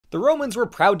The Romans were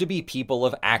proud to be people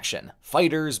of action.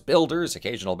 Fighters, builders,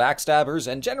 occasional backstabbers,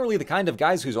 and generally the kind of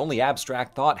guys whose only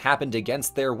abstract thought happened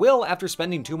against their will after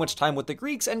spending too much time with the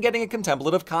Greeks and getting a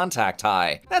contemplative contact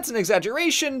high. That's an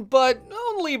exaggeration, but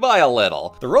only by a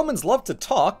little. The Romans loved to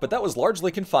talk, but that was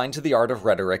largely confined to the art of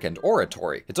rhetoric and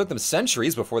oratory. It took them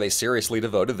centuries before they seriously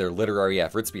devoted their literary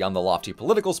efforts beyond the lofty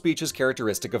political speeches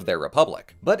characteristic of their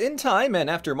republic. But in time, and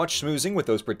after much schmoozing with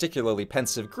those particularly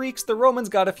pensive Greeks, the Romans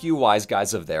got a few wise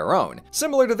guys of their own.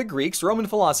 Similar to the Greeks, Roman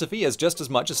philosophy is just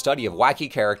as much a study of wacky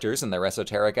characters and their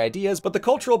esoteric ideas, but the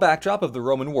cultural backdrop of the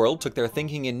Roman world took their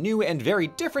thinking in new and very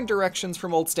different directions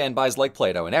from old standbys like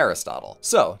Plato and Aristotle.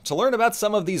 So, to learn about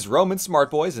some of these Roman smart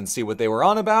boys and see what they were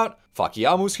on about,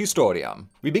 faciamus historiam.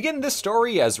 We begin this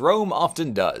story as Rome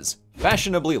often does.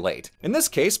 Fashionably late. In this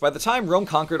case, by the time Rome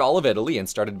conquered all of Italy and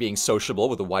started being sociable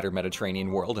with the wider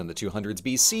Mediterranean world in the 200s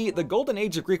BC, the golden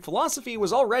age of Greek philosophy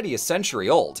was already a century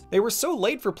old. They were so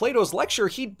late for Plato's lecture,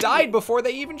 he died before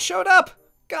they even showed up.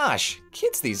 Gosh,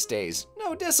 kids these days,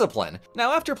 no discipline.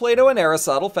 Now, after Plato and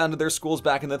Aristotle founded their schools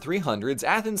back in the 300s,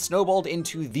 Athens snowballed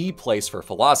into the place for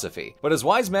philosophy. But as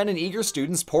wise men and eager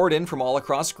students poured in from all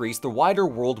across Greece, the wider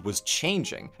world was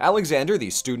changing. Alexander, the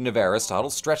student of Aristotle,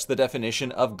 stretched the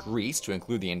definition of Greece to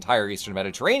include the entire eastern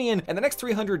Mediterranean, and the next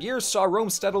 300 years saw Rome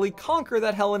steadily conquer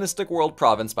that Hellenistic world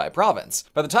province by province.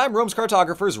 By the time Rome's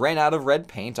cartographers ran out of red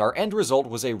paint, our end result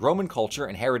was a Roman culture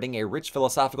inheriting a rich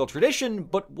philosophical tradition,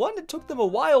 but one that took them a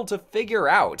while to figure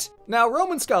out. Now,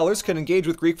 Roman scholars could engage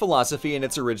with Greek philosophy in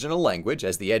its original language,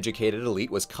 as the educated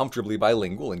elite was comfortably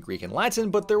bilingual in Greek and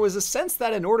Latin, but there was a sense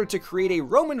that in order to create a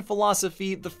Roman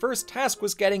philosophy, the first task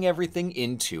was getting everything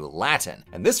into Latin.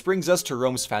 And this brings us to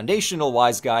Rome's foundational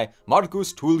wise guy,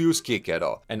 Marcus Tullius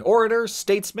Cicero. An orator,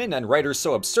 statesman, and writer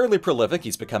so absurdly prolific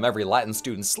he's become every Latin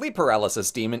student's sleep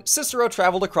paralysis demon, Cicero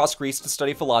traveled across Greece to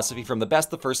study philosophy from the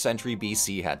best the 1st century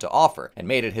BC had to offer, and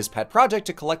made it his pet project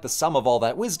to collect the sum of all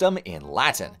that wisdom in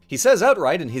Latin. He says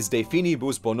outright in his De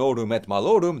Finibus Bonorum et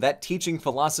Malorum that teaching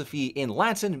philosophy in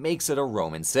Latin makes it a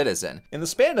Roman citizen. In the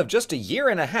span of just a year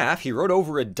and a half, he wrote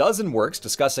over a dozen works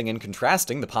discussing and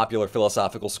contrasting the popular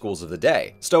philosophical schools of the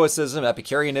day: Stoicism,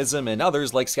 Epicureanism, and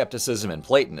others like skepticism and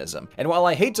Platonism. And while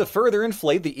I hate to further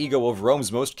inflate the ego of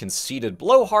Rome's most conceited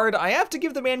blowhard, I have to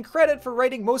give the man credit for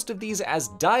writing most of these as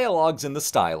dialogues in the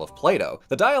style of Plato.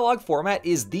 The dialogue format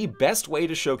is the best way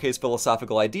to showcase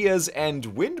philosophical ideas, and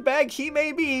windbag he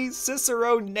may be,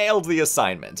 Cicero nailed the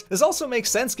assignment. This also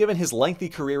makes sense given his lengthy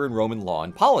career in Roman law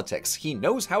and politics. He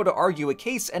knows how to argue a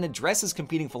case and addresses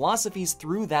competing philosophies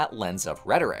through that lens of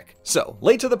rhetoric. So,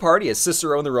 late to the party as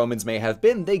Cicero and the Romans may have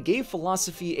been, they gave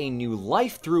philosophy a new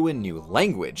life through a new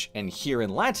language. And here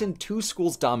in Latin, two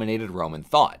schools dominated Roman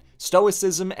thought: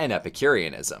 Stoicism and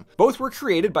Epicureanism. Both were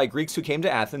created by Greeks who came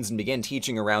to Athens and began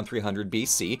teaching around 300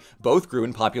 BC. Both grew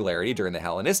in popularity during the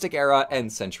Hellenistic era,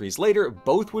 and centuries later,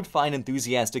 both would find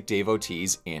enthusiastic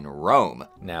devotees in Rome.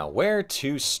 Now, where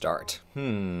to start?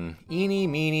 Eeny,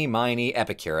 meeny, miny,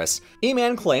 Epicurus.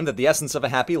 E-Man claimed that the essence of a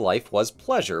happy life was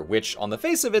pleasure, which, on the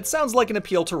face of it, sounds like an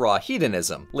appeal to raw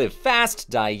hedonism. Live fast,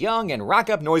 die young, and rack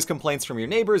up noise complaints from your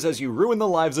neighbors as you ruin the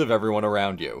lives of everyone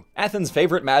around you. Athens'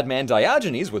 favorite madman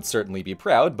Diogenes would certainly be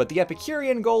proud, but the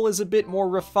Epicurean goal is a bit more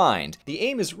refined. The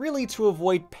aim is really to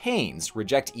avoid pains,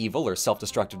 reject evil or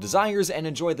self-destructive desires, and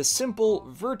enjoy the simple,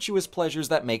 virtuous pleasures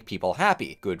that make people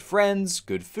happy. Good friends,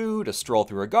 good food, a stroll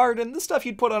through a garden, the stuff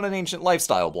you'd put on an ancient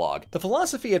lifestyle blog. The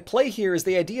philosophy at play here is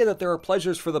the idea that there are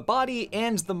pleasures for the body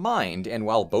and the mind, and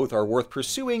while both are worth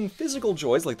pursuing, physical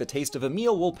joys like the taste of a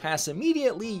meal will pass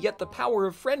immediately, yet the power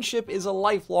of friendship is a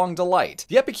lifelong delight.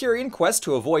 The Epicurean quest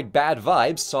to avoid bad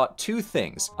vibes sought two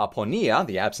things: aponia,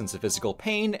 the absence of physical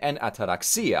pain, and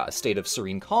ataraxia, a state of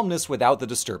serene calmness without the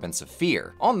disturbance of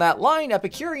fear. On that line,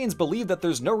 Epicureans believe that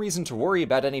there's no reason to worry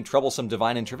about any troublesome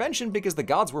divine intervention because the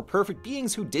gods were perfect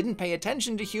beings who didn't pay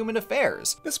attention to human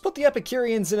affairs. This put the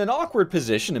Epicureans in an awkward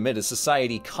position amid a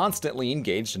society constantly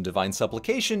engaged in divine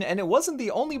supplication, and it wasn't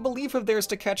the only belief of theirs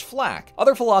to catch flack.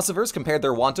 Other philosophers compared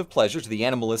their want of pleasure to the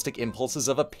animalistic impulses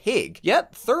of a pig.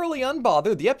 Yet, thoroughly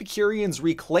unbothered, the Epicureans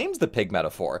reclaimed the pig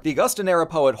metaphor. The Augustan-era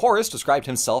poet Horace described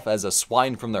himself as a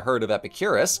swine from the herd of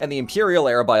Epicurus, and the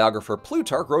imperial-era biographer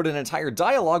Plutarch wrote an entire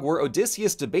dialogue where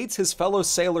Odysseus debates his fellow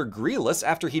sailor Grelus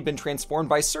after he'd been transformed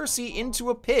by Circe into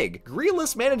a pig.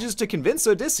 Grelus manages to convince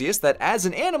Odysseus that as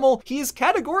an animal, he is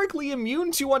categorically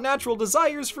immune to unnatural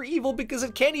desires for evil because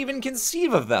it can't even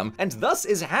conceive of them, and thus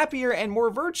is happier and more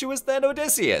virtuous than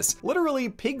Odysseus. Literally,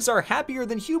 pigs are happier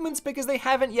than humans because they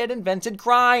haven't yet invented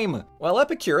crime. While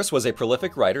Epicurus was a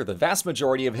prolific writer, the vast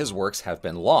majority of his works have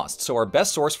been lost, so our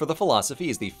best source for the philosophy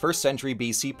is the 1st century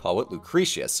BC poet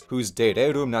Lucretius, whose De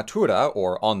Rerum Natura,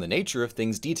 or On the Nature of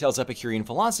Things, details Epicurean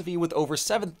philosophy with over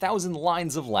 7,000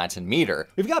 lines of Latin meter.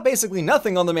 We've got basically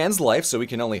nothing on the man's life, so we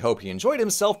can only hope he enjoyed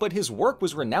himself, but his work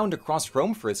was renowned across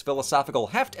Rome for its philosophical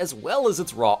heft as well as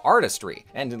its raw artistry,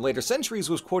 and in later centuries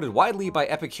was quoted widely by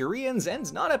Epicureans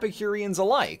and non-Epicureans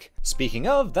alike. Speaking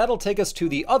of, that'll take us to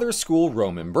the other school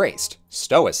Rome embraced,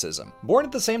 Stoicism. Born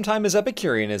at the same time as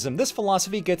Epicureanism, this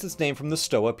philosophy gets its name from the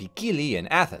Stoa Picili in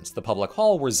Athens, the public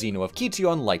hall where Zeno of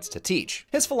Kition liked to teach.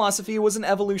 His philosophy was an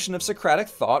evolution of Socratic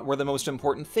thought where the most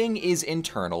important thing is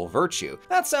internal virtue.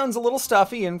 That sounds a little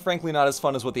stuffy and frankly not as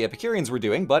fun as what the Epicureans were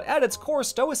doing, but at its core,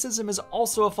 Stoicism is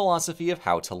also a philosophy of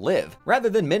how to live. Rather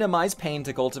than minimize pain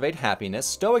to cultivate happiness,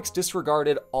 Stoics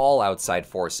disregarded all outside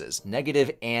forces,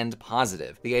 negative and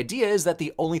positive. The idea is that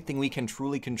the only thing we can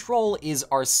truly control is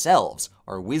ourselves.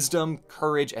 Our wisdom,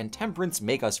 courage, and temperance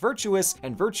make us virtuous,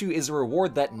 and virtue is a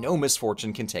reward that no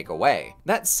misfortune can take away.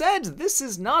 That said, this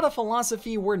is not a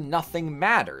philosophy where nothing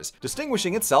matters.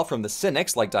 Distinguishing itself from the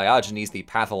Cynics like Diogenes the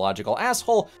pathological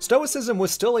asshole, Stoicism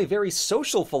was still a very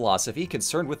social philosophy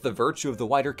concerned with the virtue of the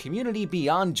wider community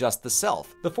beyond just the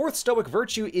self. The 4th Stoic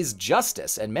virtue is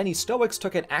justice, and many Stoics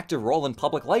took an active role in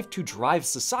public life to drive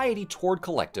society toward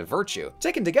collective virtue.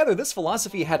 Taken together, this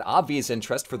philosophy had obvious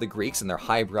interest for the Greeks and their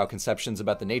highbrow conceptions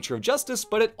about the nature of justice,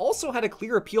 but it also had a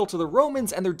clear appeal to the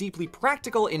Romans and their deeply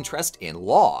practical interest in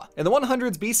law. In the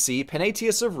 100s BC,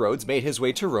 Panaetius of Rhodes made his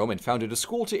way to Rome and founded a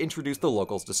school to introduce the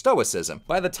locals to Stoicism.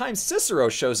 By the time Cicero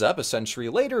shows up a century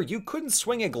later, you couldn't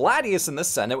swing a gladius in the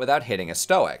Senate without hitting a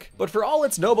Stoic. But for all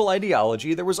its noble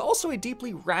ideology, there was also a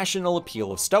deeply rational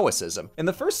appeal of Stoicism. In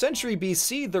the 1st century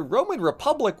BC, the Roman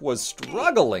Republic was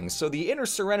struggling, so the inner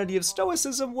serenity of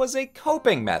Stoicism was a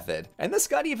coping method. And this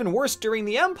got even worse during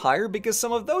the Empire because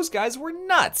some of those guys were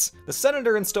nuts. The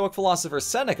senator and Stoic philosopher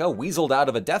Seneca weaseled out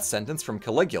of a death sentence from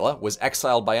Caligula, was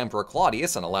exiled by Emperor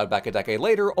Claudius and allowed back a decade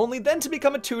later, only then to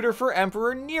become a tutor for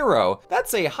Emperor Nero.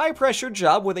 That's a high-pressure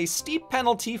job with a steep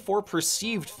penalty for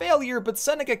perceived failure, but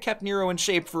Seneca kept Nero in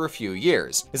shape for a few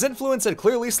years. His influence had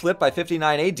clearly slipped by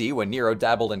 59 AD when Nero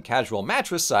dabbled in casual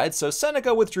matricide, so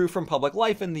Seneca withdrew from public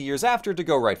life in the years after to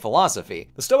go write philosophy.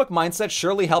 The Stoic mindset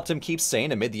surely helped him keep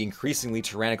sane amid the increasingly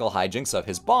tyrannical hijinks of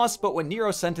his boss, but when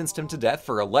Nero sentenced him to death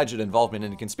for alleged involvement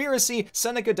in a conspiracy,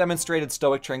 Seneca demonstrated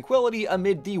Stoic tranquility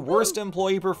amid the worst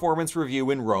employee performance review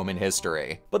in Roman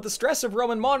history. But the stress of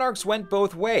Roman monarchs went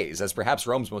both ways, as perhaps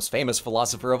Rome's most famous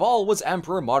philosopher of all was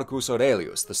Emperor Marcus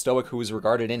Aurelius, the Stoic who was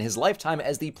regarded in his lifetime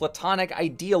as the Platonic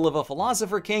ideal of a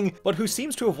philosopher king, but who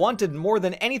seems to have wanted more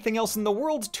than anything else in the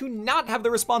world to not have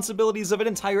the responsibilities of an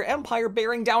entire empire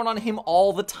bearing down on him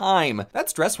all the time. That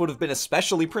stress would have been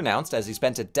especially pronounced as he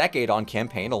spent a decade on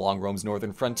campaign along Rome's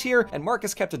northern frontier, and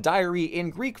Marcus kept a diary in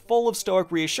Greek full of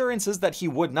Stoic reassurances that he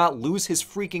would not lose his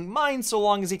freaking mind so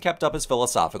long as he kept up his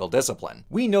philosophical discipline.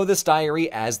 We know this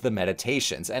diary as the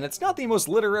Meditations, and it's not the most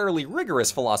literarily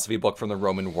rigorous philosophy book from the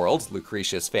Roman world,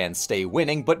 Lucretius fans stay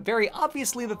winning, but very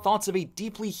obviously the thoughts of a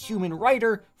deeply human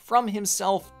writer from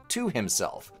himself to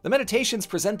himself. The Meditations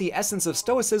present the essence of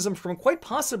Stoicism from quite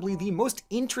possibly the most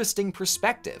interesting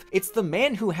perspective. It's the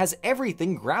man who has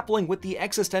everything grappling with the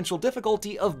existential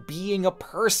difficulty of being a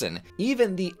person.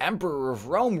 Even the Emperor of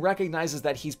Rome recognizes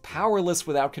that he's powerless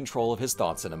without control of his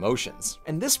thoughts and emotions.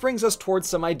 And this brings us towards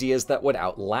some ideas that would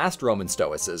outlast Roman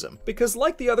Stoicism. Because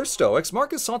like the other Stoics,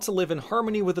 Marcus sought to live in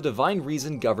harmony with a divine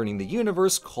reason governing the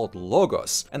universe called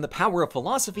Logos. And the power of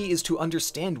philosophy is to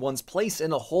understand one's place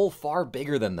in a whole far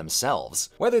bigger than themselves.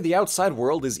 Whether the outside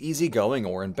world is easygoing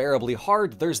or unbearably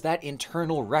hard, there's that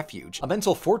internal refuge, a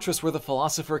mental fortress where the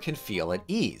philosopher can feel at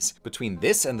ease. Between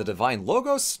this and the divine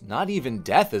Logos, not even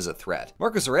death is a threat.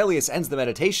 Marcus Aurelius ends the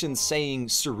Meditations saying,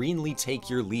 "Serenely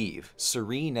take your leave,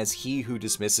 serene as he who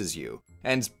dismisses you."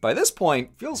 And by this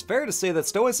point, feels fair to say that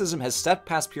Stoicism has stepped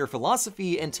past pure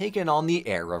philosophy and taken on the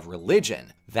air of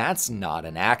religion. That's not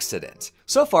an accident.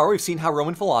 So far, we've seen how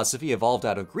Roman philosophy evolved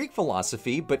out of Greek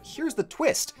philosophy, but here's the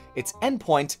twist. Its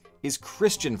endpoint is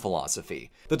Christian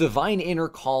philosophy. The divine inner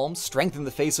calm, strength in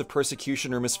the face of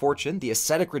persecution or misfortune, the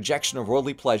ascetic rejection of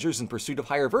worldly pleasures in pursuit of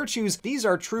higher virtues, these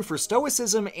are true for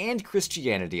Stoicism and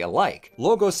Christianity alike.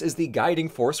 Logos is the guiding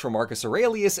force for Marcus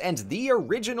Aurelius and the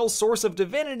original source of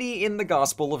divinity in the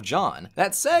Gospel of John.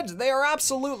 That said, they are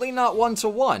absolutely not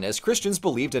one-to-one, as Christians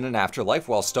believed in an afterlife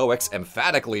while Stoics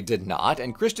emphatically did not,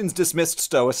 and Christians dismissed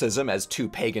Stoicism as too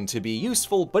pagan to be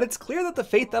useful, but it's clear that the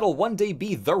faith that'll one day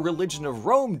be the religion of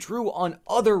Rome drew through on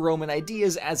other Roman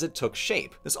ideas as it took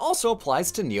shape. This also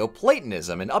applies to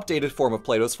Neoplatonism, an updated form of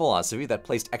Plato's philosophy that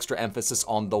placed extra emphasis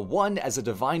on the One as a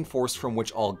divine force from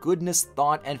which all goodness,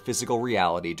 thought, and physical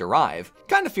reality derive.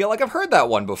 Kinda feel like I've heard that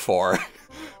one before.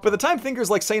 By the time thinkers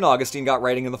like St. Augustine got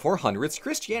writing in the 400s,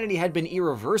 Christianity had been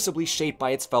irreversibly shaped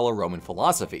by its fellow Roman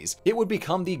philosophies. It would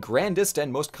become the grandest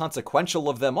and most consequential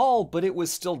of them all, but it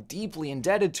was still deeply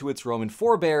indebted to its Roman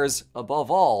forebears,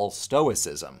 above all,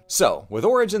 Stoicism. So, with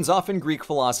origins often Greek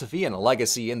philosophy and a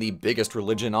legacy in the biggest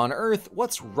religion on earth,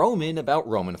 what's Roman about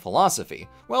Roman philosophy?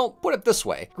 Well, put it this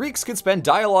way. Greeks could spend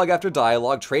dialogue after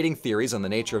dialogue trading theories on the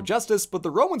nature of justice, but the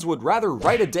Romans would rather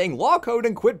write a dang law code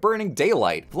and quit burning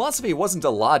daylight. Philosophy wasn't a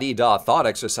la-di-da thought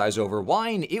exercise over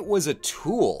wine, it was a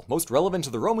tool, most relevant to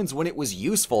the Romans when it was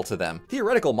useful to them.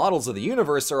 Theoretical models of the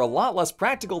universe are a lot less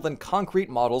practical than concrete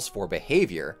models for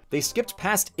behavior. They skipped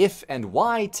past if and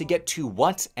why to get to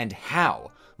what and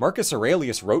how. Marcus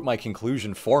Aurelius wrote my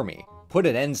conclusion for me. Put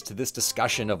an end to this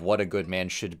discussion of what a good man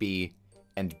should be,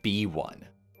 and be one.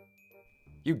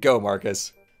 You go,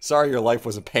 Marcus. Sorry your life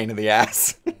was a pain in the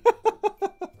ass.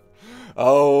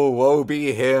 Oh, woe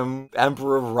be him,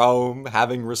 Emperor of Rome,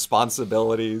 having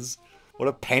responsibilities. What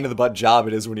a pain in the butt job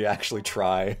it is when you actually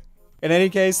try. In any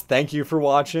case, thank you for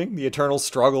watching. The eternal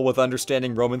struggle with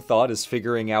understanding Roman thought is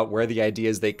figuring out where the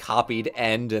ideas they copied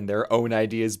end and their own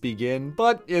ideas begin,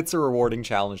 but it's a rewarding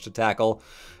challenge to tackle.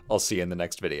 I'll see you in the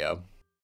next video.